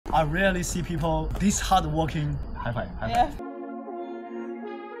I rarely see people this hardworking. High five. High five.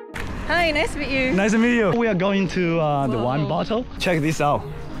 Hi, nice to meet you. Nice to meet you. We are going to the Wine Bottle. Check this out.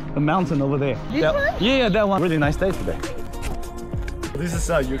 The mountain over there. This one? Yeah, that one. Really nice day today. This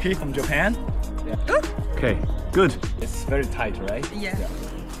is Yuki from Japan. Yeah. Oh. Okay, good. It's very tight, right? Yeah.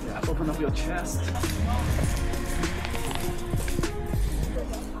 Yeah. Open up your chest.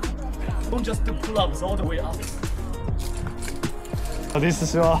 Don't just do pull-ups all the way up. So this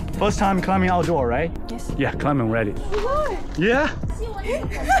is your first time climbing outdoor, right? Yes. Yeah, climbing ready. Yeah?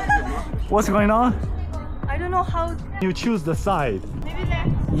 What's going on? I don't know how. You choose the side. Maybe there.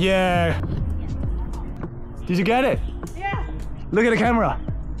 Yeah. Did you get it? Yeah. Look at the camera.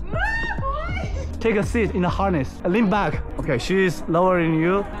 Take a seat in the harness. Lean back. Okay, she's lower than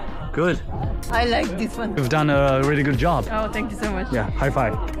you. Good. I like this one. You've done a really good job. Oh, thank you so much. Yeah, high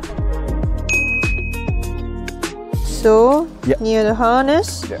five. So, Yeah. near the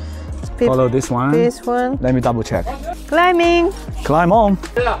harness. Yeah. Follow this one. This one. Let me double check. Climbing. Climb on.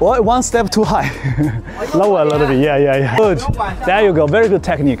 Oh, one step too high. Lower a little bit. Yeah. Good. There you go. Very good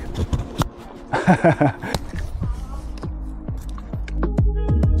technique.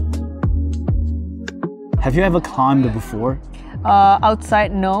 Have you ever climbed before?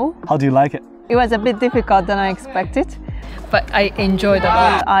 Outside, no. How do you like it? It was a bit difficult than I expected, but I enjoyed a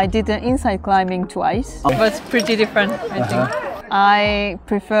lot. I did an inside climbing twice. It was pretty different, I think. I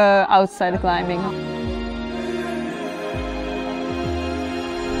prefer outside climbing.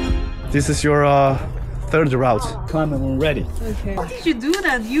 This is your third route. Climbing ready. Okay. How did you do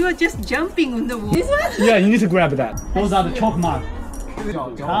that? You are just jumping on the wall. This one? Yeah, you need to grab that. Those are the chalk marks.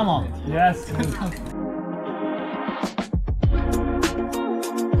 Come on. Yes.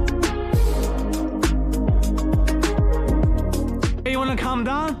 You wanna calm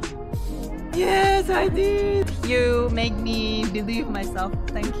down? Yes, I did. You make me believe myself.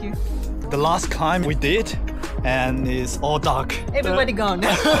 Thank you. The last climb we did, and it's all dark. Everybody gone.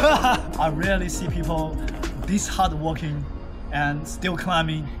 I rarely see people this hardworking and still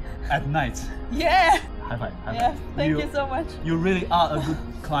climbing at night. Yeah. High five. High Yeah. five. Thank you so much. You really are a good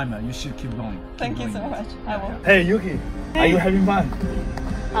climber. You should keep going. Thank you so much. I will. Hey Yuki, are you having fun?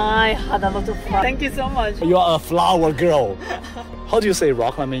 I had a lot of fun. Thank you so much. You are a flower girl. How do you say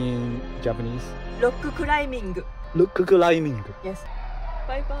rock climbing in Japanese? Rock climbing. Rock climbing. Yes.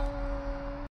 Bye bye.